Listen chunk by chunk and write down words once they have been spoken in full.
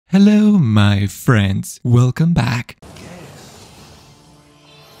Hello, my friends. Welcome back. Yes.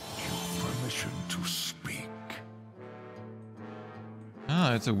 Give permission to speak.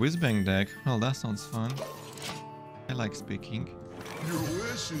 Ah, it's a Whizbang deck. Well, that sounds fun. I like speaking. Your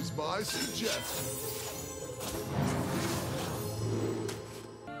wish is my suggestion.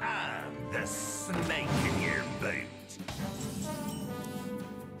 I'm the snake in your boot.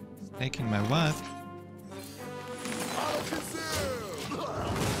 Snaking my what?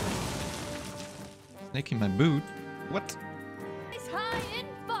 Snaking my boot? What? It's high and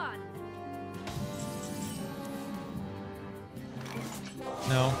fun.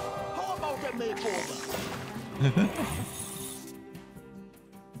 No.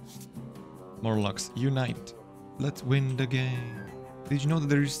 Morlocks, unite. Let's win the game. Did you know that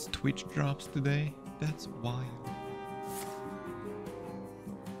there's Twitch drops today? That's wild.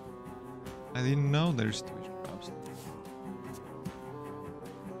 I didn't know there's Twitch drops.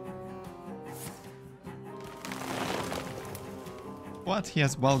 What? He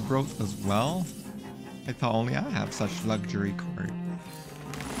has wild growth as well? I thought only I have such luxury card.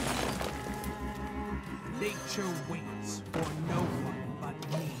 Nature waits for no one but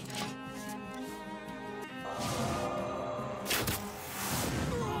me.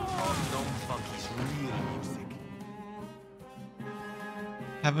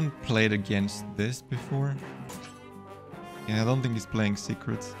 Haven't played against this before. Yeah, I don't think he's playing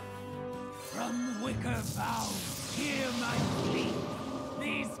secrets. From wicker vows, hear my plea.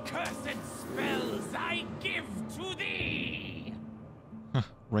 These cursed spells I give to thee.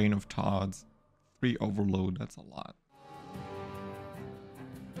 Reign of Tods. 3 overload, that's a lot.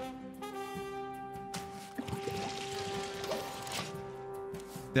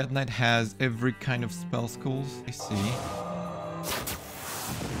 Death Knight has every kind of spell schools. I see.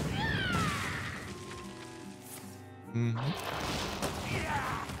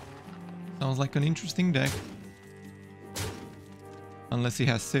 Sounds like an interesting deck. Unless he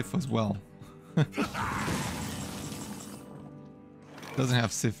has Sif as well. Doesn't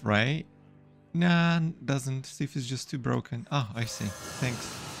have Sif, right? Nah, doesn't. Sif is just too broken. Oh, I see.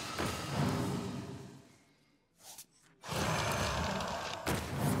 Thanks.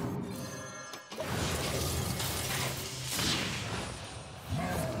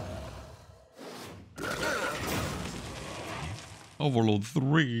 Overload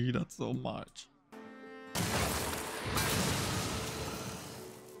 3, that's so much.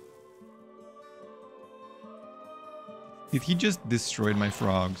 Did he just destroy my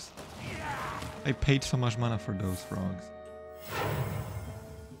frogs? I paid so much mana for those frogs.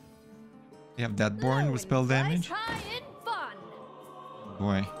 You have that born with spell damage? High and fun.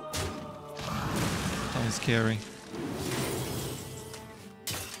 Boy. Sounds scary.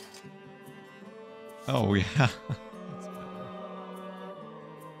 Oh yeah. That's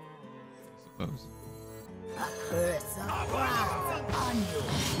better. I suppose. A curse of wrath on you.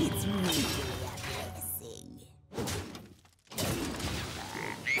 It's really a blessing.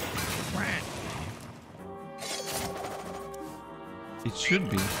 It should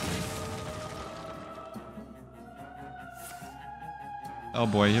be. Oh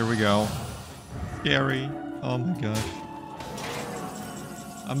boy, here we go. Scary. Oh my gosh.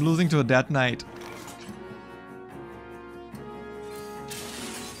 I'm losing to a Death Knight.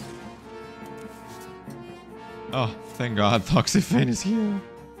 Oh, thank God, Toxfin is here.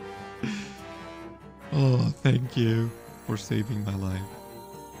 Oh, thank you for saving my life.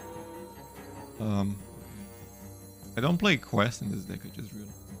 I don't play Quest in this deck, I just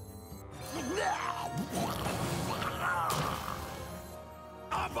realized.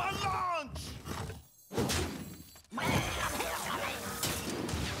 Avalanche!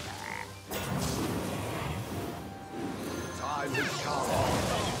 Time has come.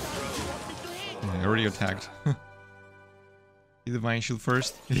 I already attacked. Did Divine Shield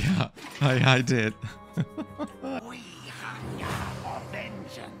first? Yeah, I did. We hunger for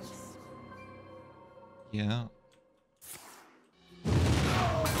vengeance. Yeah.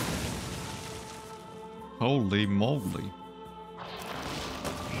 Holy moly.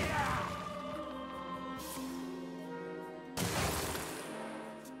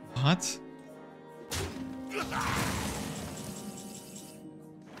 What?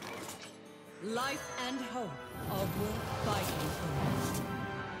 Life and hope are worth fighting for.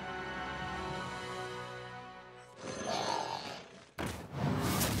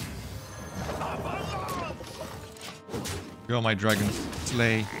 Go, my dragons.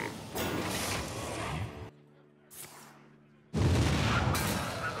 Slay.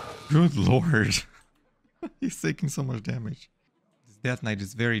 Good lord. He's taking so much damage. This Death Knight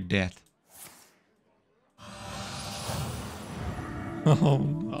is very dead. Oh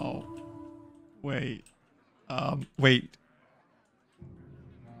no. Wait. Wait.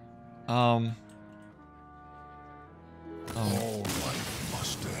 Oh. All life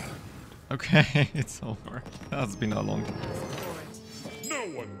must end. Okay, it's over. That's been a long time. No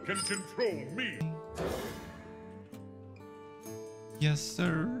one can control me. Yes,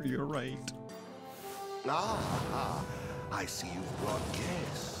 sir. You're right. Ah, I see you've brought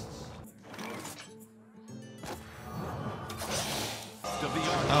guests.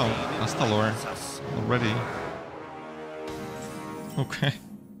 Oh, Astalor. Already. Okay.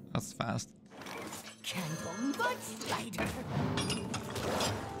 That's fast. Candle but spider.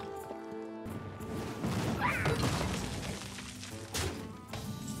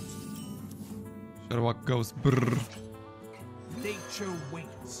 Shudderwock goes brrr. Nature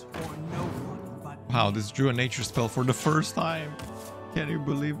waits for no one but Wow, this drew a nature spell for the first time. Can you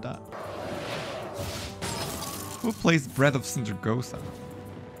believe that? Who plays Breath of Sindragosa?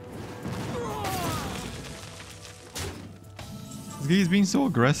 This guy is being so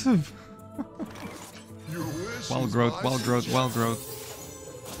aggressive. Your wish Wild is growth, my wild growth, wild suggestion. growth.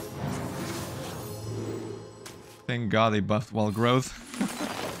 Thank God they buffed wild growth.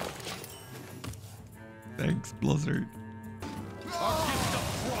 Thanks, Blizzard.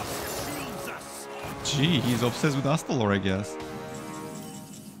 Gee, he's obsessed with Astalor, I guess.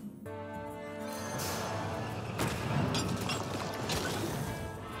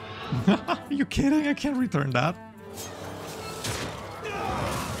 Are you kidding? I can't return that.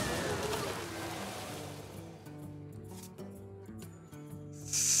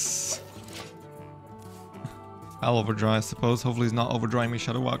 I'll overdraw, I suppose. Hopefully he's not overdrawing me,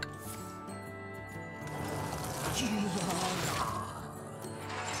 Shudderwock.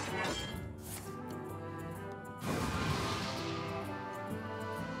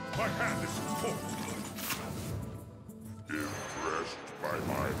 My hand is full. Impressed by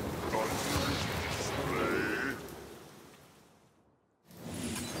my thunderous display?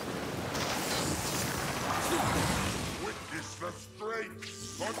 Witness the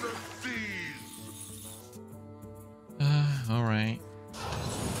strength of the seas! Alright.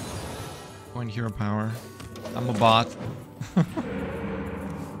 Point hero power. I'm a bot.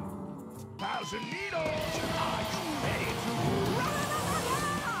 Thousand needles! Are you ready to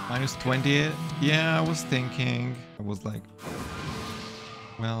run? Minus 20. Yeah, I was thinking. I was like,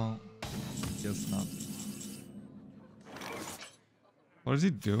 well, guess not. What is he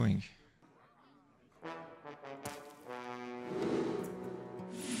doing?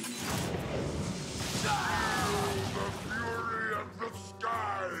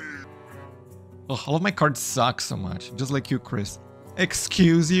 Oh, all of my cards suck so much. Just like you, Chris.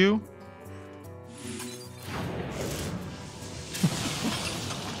 Excuse you?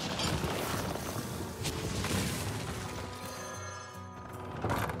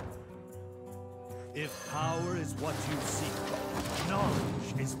 If power is what you seek,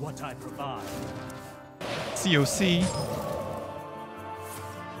 knowledge is what I provide. COC.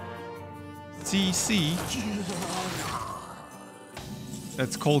 CC.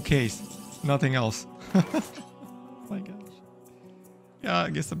 That's cold case. Nothing else. Oh my gosh. Yeah,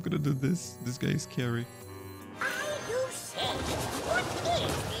 I guess I'm gonna do this. This guy is scary.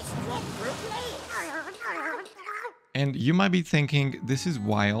 And you might be thinking, this is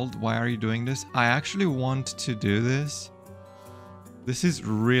wild. Why are you doing this? I actually want to do this. This is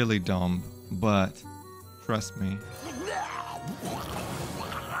really dumb, but trust me.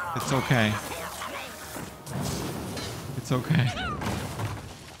 It's okay. It's okay.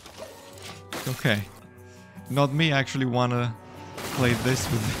 Okay. Not me actually wanna play this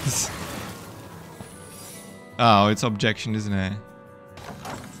with this. Oh, it's objection, isn't it?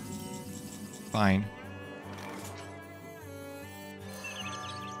 Fine.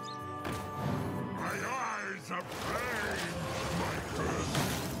 My eyes are plain, my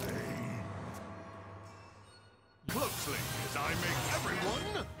birthday. Closely as I make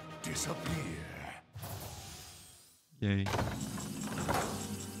everyone disappear. Yay.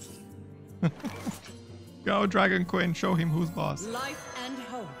 Go, Dragon Queen, show him who's boss. Life and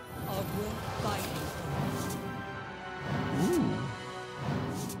hope are worth fighting.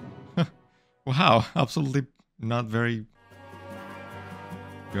 Ooh. Wow, absolutely not very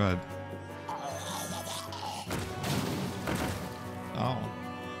good. Oh.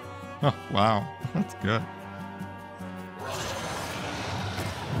 Oh, wow, that's good.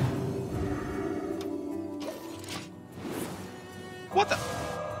 What the?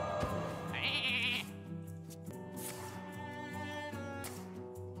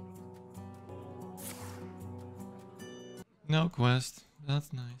 No quest.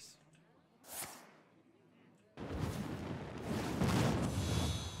 That's nice.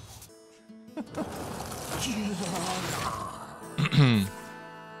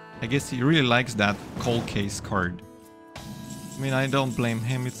 I guess he really likes that cold case card. I mean, I don't blame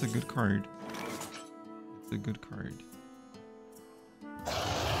him. It's a good card. It's a good card.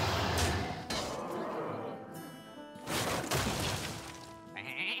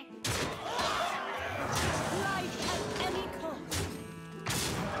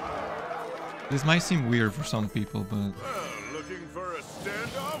 This might seem weird for some people, but... Well, looking for a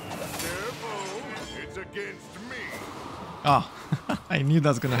standoff? Careful, it's against me. Ah, I knew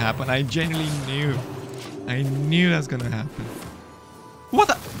that's gonna happen. I genuinely knew. I knew that's gonna happen. What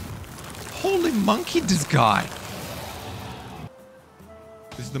the... Holy monkey, this guy!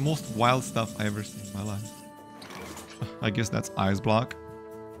 This is the most wild stuff I ever seen in my life. I guess that's Ice Block.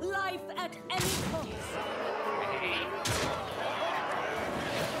 Life at any cost.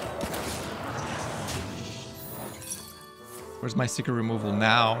 Where's my secret removal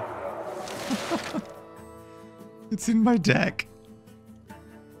now? It's in my deck.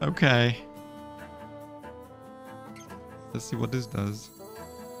 Okay. Let's see what this does.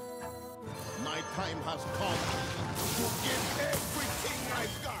 My time has come to give everything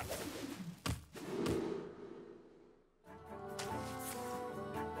I've got.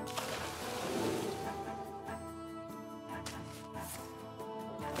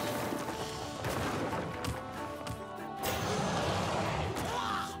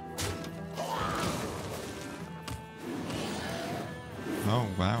 Oh,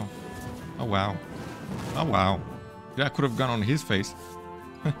 wow. Oh, wow. Oh, wow. That could have gone on his face.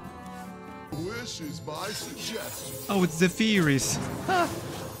 This is my suggestion. Oh, it's Zephrys.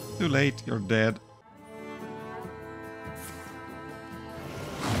 Too late, you're dead.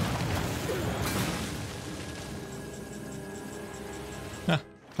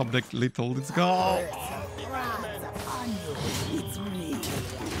 Public lethal, let's go.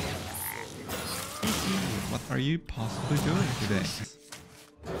 What are you possibly doing today?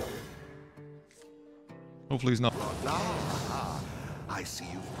 Hopefully he's not. I see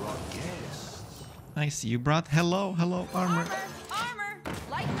you've brought guests. I see you brought. Hello, hello, armor. Armor!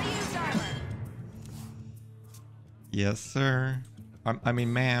 Lightly used armor. Yes, sir. I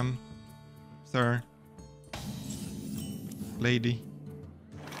mean, ma'am. Sir. Lady.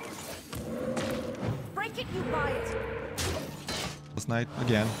 Break it, you buy it. Last night,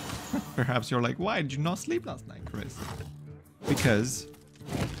 again. Perhaps you're like, why did you not sleep last night, Chris? Because...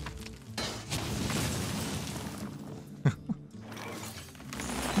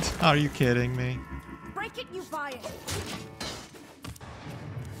 Are you kidding me? Break it, you buy it.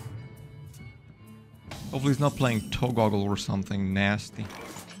 Hopefully he's not playing Togoggle or something nasty.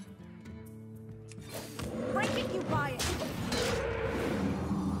 Break it, you buy it.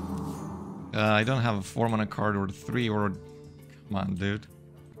 I don't have a 4-mana card or 3 or... Come on, dude.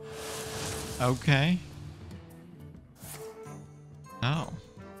 Okay. Oh.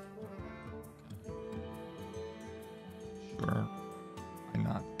 Sure. Why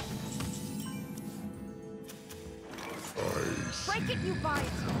not? Break it, you buy it.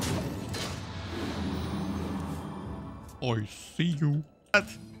 I see you. What?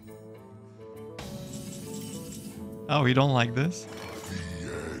 Oh, you don't like this?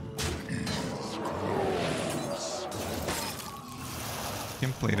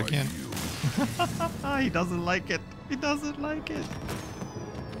 Can play it again. He doesn't like it. He doesn't like it.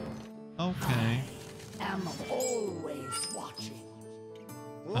 Okay. I'm always watching.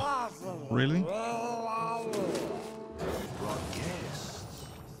 Really? Brought guests.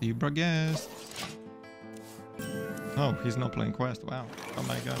 See you, bro, guest. Oh, he's not playing Quest. Wow. Oh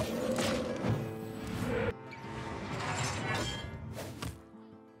my gosh.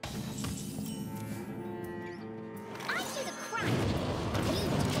 I do the crime. You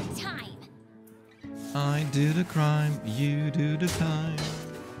do the time. I do the crime, you do the time.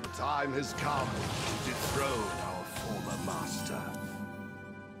 Time has come to dethrone our former master.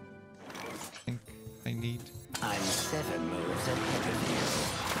 I think I need... I'm 7 moves ahead of you.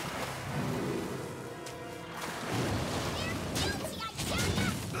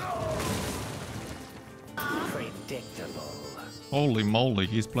 Predictable. Holy moly,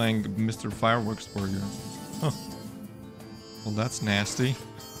 he's playing Mr. Fireworks Warrior. Huh. Well, that's nasty.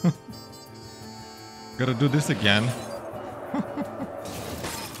 Gotta do this again. I'm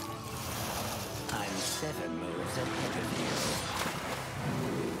 7 moves ahead of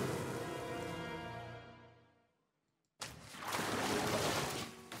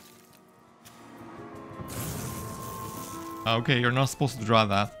you. Okay, you're not supposed to draw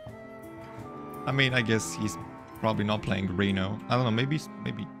that. I mean, I guess he's probably not playing Reno. I don't know, maybe...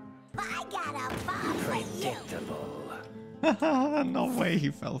 I got a bomb for you. Predictable. No way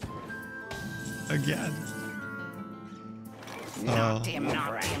he fell for it. Again. Not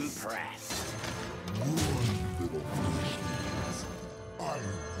impressed. Little fishes, I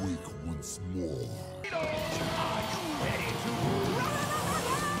wake once more. Are you ready to rock?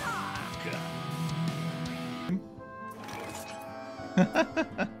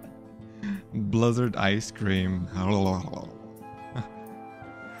 Blizzard ice cream.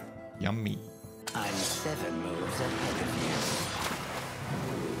 Yummy. I'm 7 moves ahead of you.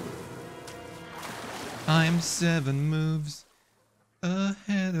 I'm 7 moves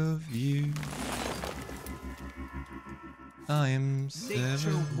ahead of you. I am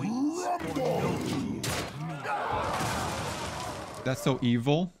 7. That's so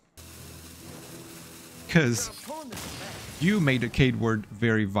evil. Because you made the Cade word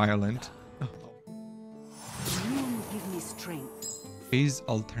very violent. You give me strength. Phase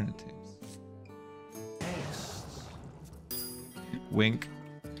alternatives. Wink.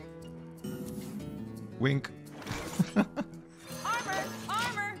 Wink. Armor!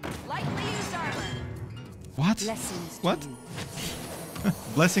 Lightly used armor. What? Blessings to What? you.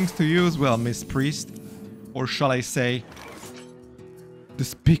 Blessings to you as well, Miss Priest. Or shall I say,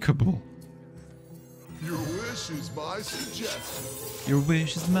 despicable. Your wish is my suggestion. Your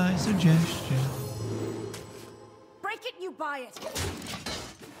wish is my suggestion. Break it, you buy it.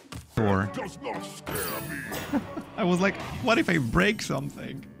 Or Does not scare me. I was like, what if I break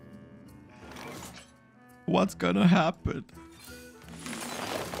something? What's gonna happen?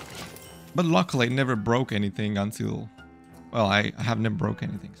 But luckily, I never broke anything until... Well, I have never broke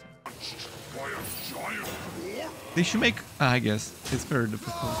anything. So. By a giant dwarf? They should make... I guess it's very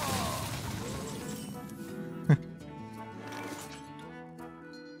difficult.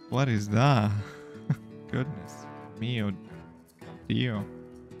 What is that? Goodness. Mio Dio.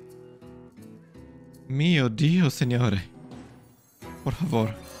 Mio Dio, signore. Por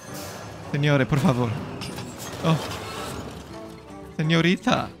favor. Signore, por favor. Oh.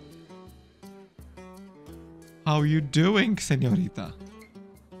 Señorita. How you doing, señorita?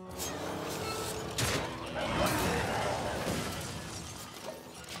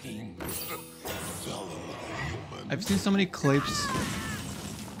 I've seen so many clips.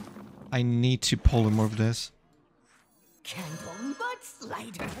 I need to polymorph this. Candle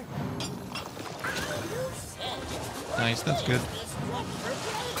mudslider. Nice, that's good.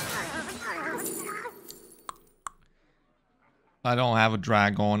 I don't have a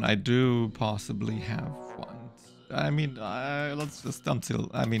dragon. I do possibly have one. I mean, let's just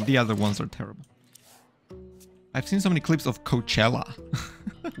until... I mean, the other ones are terrible. I've seen so many clips of Coachella.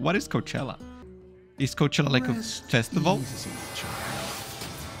 What is Coachella? Is Coachella like a festival?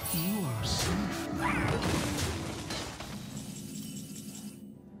 You are safe now.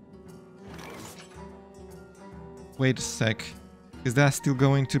 Wait a sec. Is that still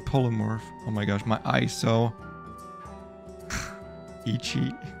going to polymorph? Oh my gosh, my eyes so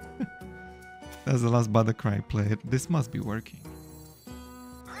itchy. That's the last Battlecry I played. This must be working.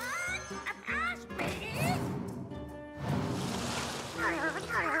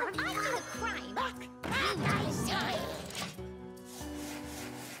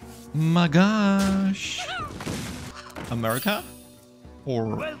 My gosh. America?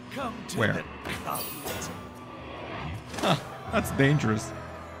 Or Welcome to where? the cult. Huh, that's dangerous.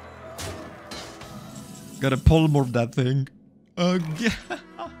 Gotta polymorph that thing. Again.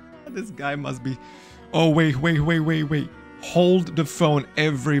 This guy must be... Oh, wait. Hold the phone,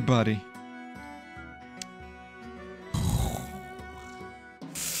 everybody.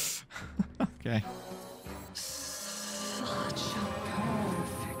 Okay. Such a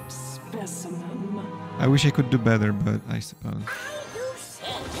perfect specimen. I wish I could do better, but I suppose.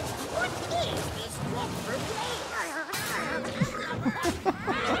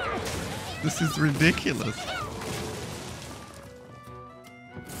 This is ridiculous.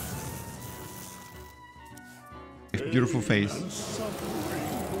 Beautiful face.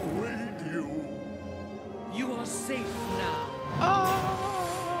 You are safe now.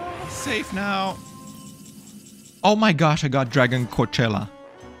 Oh, safe now. Oh my gosh, I got Dragon Coachella.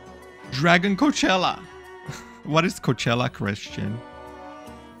 Dragon Coachella. What is Coachella, Christian?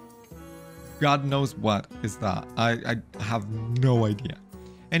 God knows what is that. I have no idea.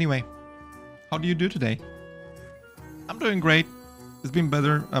 Anyway, how do you do today? I'm doing great. It's been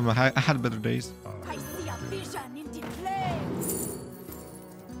better. I had better days. I see a vision in the flames.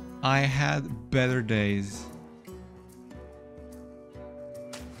 I had better days.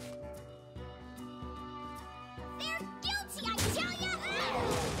 They're guilty, I tell ya!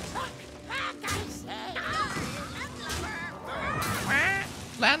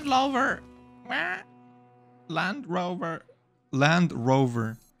 Land Rover. Land Rover. Land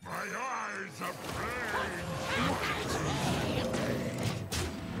Rover. My eyes have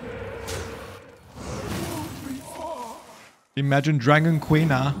Imagine Dragon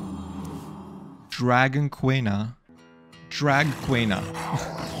Queena. Dragon Queena. Drag Queena.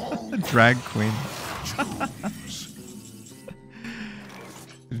 Drag Queen.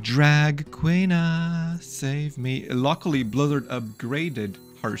 Drag Queena, save me. Luckily, Blizzard upgraded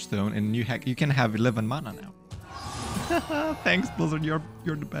Hearthstone, and you can have 11 mana now. Thanks, Blizzard. You're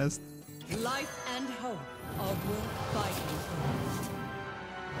the best. Life and hope are worth fighting for.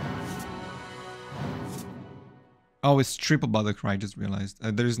 Oh, it's triple Battlecry. I just realized.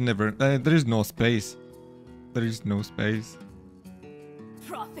 There is no space. There is no space.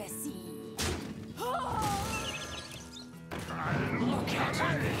 Prophecy.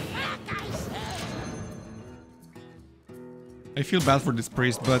 I feel bad for this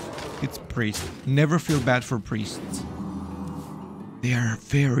priest, but it's priest. Never feel bad for priests. They are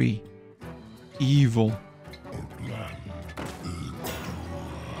very evil.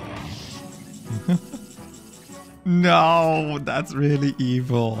 No, that's really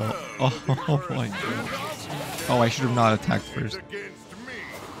evil. Oh my god. Oh, I should have not attacked first.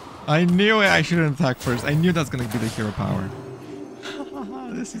 I knew I shouldn't attack first. I knew that's gonna be the hero power.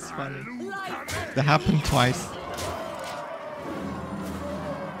 This is funny. That happened twice.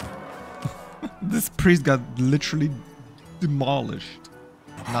 This priest got literally demolished.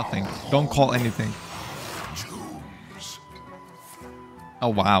 Nothing. Don't call anything. Oh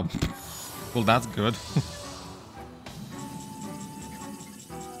wow. Well, that's good.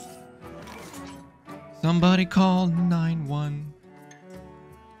 Somebody call 911.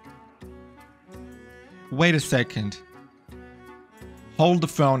 Wait a second. Hold the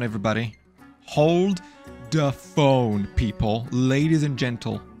phone, everybody. Hold the phone, people. Ladies and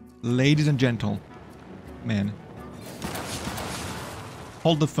gentle. Ladies and gentle. Man.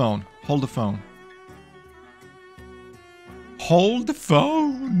 Hold the phone. Hold the phone. Hold the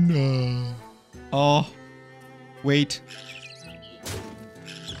phone. Oh. Wait.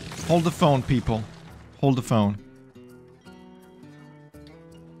 Hold the phone, people. Hold the phone.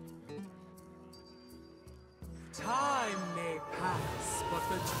 Time may pass, but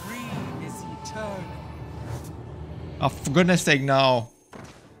the dream is eternal. Oh, for goodness sake, no.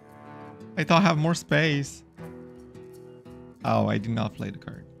 I thought I have more space. Oh, I did not play the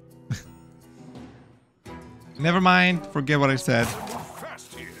card. Never mind. Forget what I said.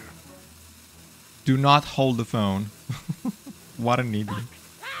 Do not hold the phone. What an idiot.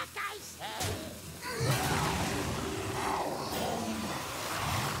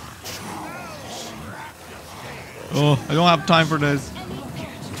 Oh, I don't have time for this.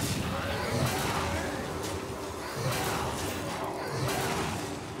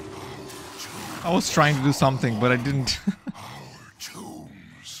 I was trying to do something, but I didn't.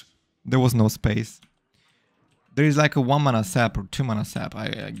 There was no space. There is like a 1 mana sap or 2 mana sap.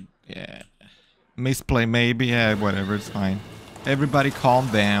 Yeah. Misplay maybe. Yeah, whatever. It's fine. Everybody calm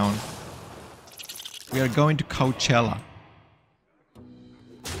down. We are going to Coachella.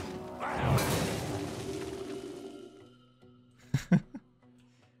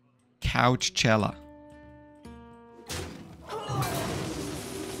 Couchella.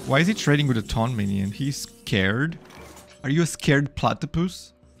 Why is he trading with a taunt minion? He's scared? Are you a scared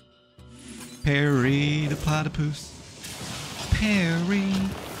platypus? Parry the platypus. Parry.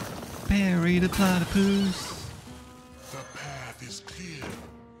 Parry the platypus. The path is clear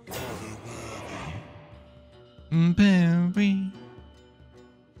for the worthy. Parry.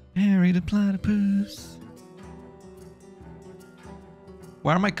 Parry the platypus.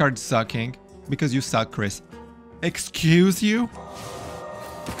 Why are my cards sucking? Because you suck, Chris. Excuse you?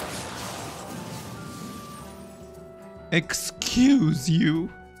 Excuse you?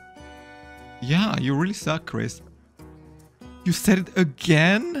 Yeah, you really suck, Chris. You said it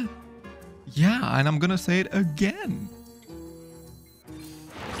again? Yeah, and I'm gonna say it again.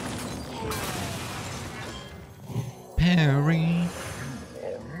 Parry.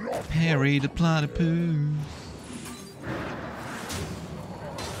 Parry the platypus.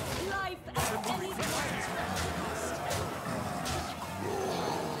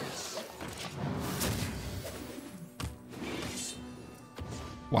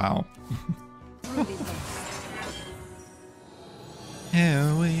 Wow.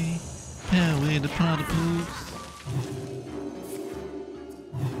 Parry, parry the platypus.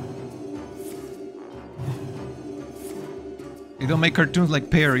 They don't make cartoons like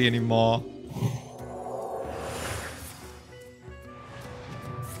Perry anymore.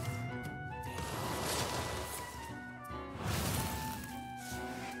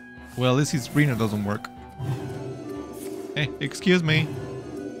 Well, this is Rena doesn't work. Hey, excuse me.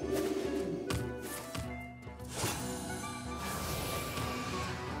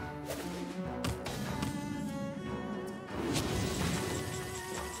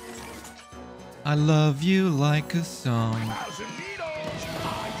 I love you like a song.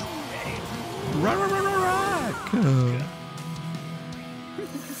 Rock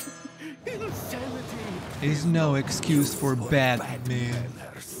is no excuse for Batman.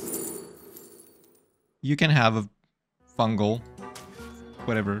 You can have a fungal,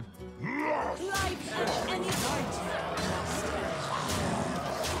 whatever.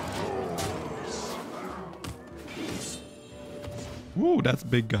 Ooh, that's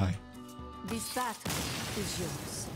big guy. This battle is yours.